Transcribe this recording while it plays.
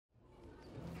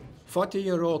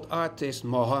40-year-old artist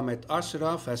Mohamed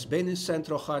Ashraf has been in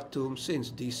central Khartoum since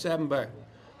December,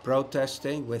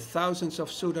 protesting with thousands of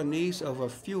Sudanese over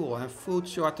fuel and food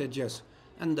shortages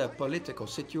and the political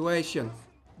situation.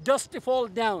 Just to fall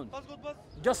down.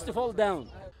 Just to fall down.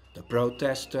 The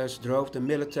protesters drove the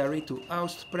military to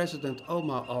oust President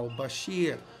Omar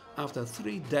al-Bashir after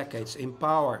 3 decades in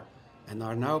power and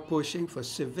are now pushing for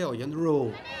civilian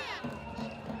rule.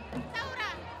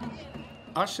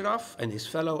 Ashraf and his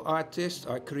fellow artists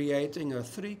are creating a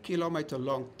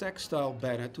 3-kilometer-long textile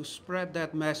banner to spread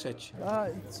that message.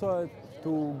 It's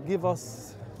to give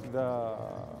us the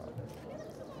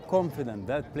confidence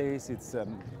that place. It's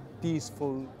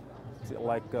peaceful,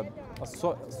 like a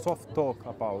soft talk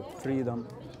about freedom,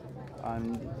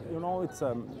 and you know, it's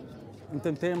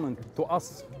entertainment to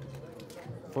us,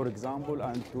 for example,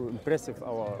 and to impress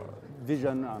our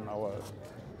vision and our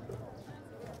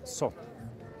soul.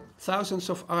 Thousands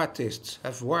of artists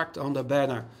have worked on the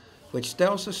banner, which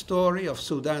tells the story of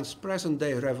Sudan's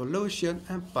present-day revolution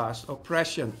and past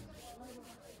oppression.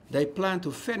 They plan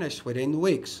to finish within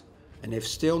weeks, and if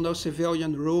still no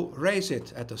civilian rule, raise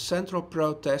it at a central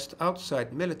protest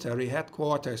outside military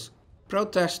headquarters.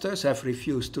 Protesters have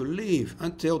refused to leave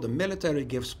until the military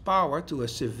gives power to a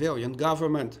civilian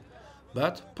government.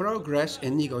 But progress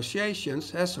in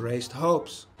negotiations has raised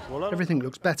hopes. Everything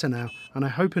looks better now, and I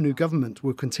hope a new government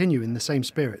will continue in the same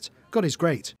spirit. God is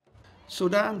great.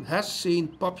 Sudan has seen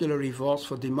popular revolts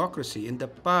for democracy in the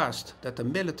past that the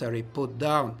military put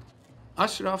down.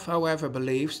 Ashraf, however,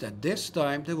 believes that this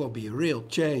time there will be real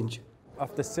change.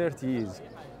 After 30 years,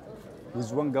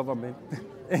 with one government,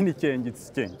 any change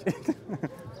is change.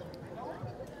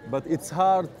 But it's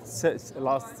hard,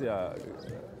 last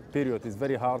period is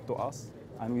very hard to us,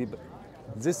 and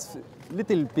this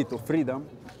little bit of freedom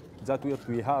that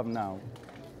we have now,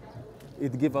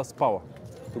 it gives us power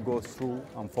to go through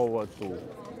and forward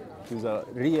to the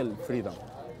real freedom,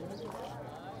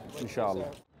 inshallah.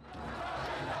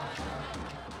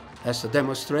 As the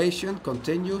demonstration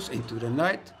continues into the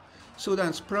night,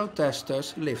 Sudan's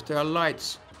protesters lift their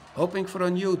lights, hoping for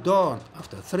a new dawn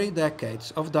after 3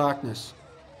 decades of darkness.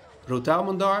 Ruud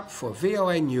Elmendorp for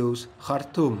VOA News,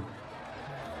 Khartoum.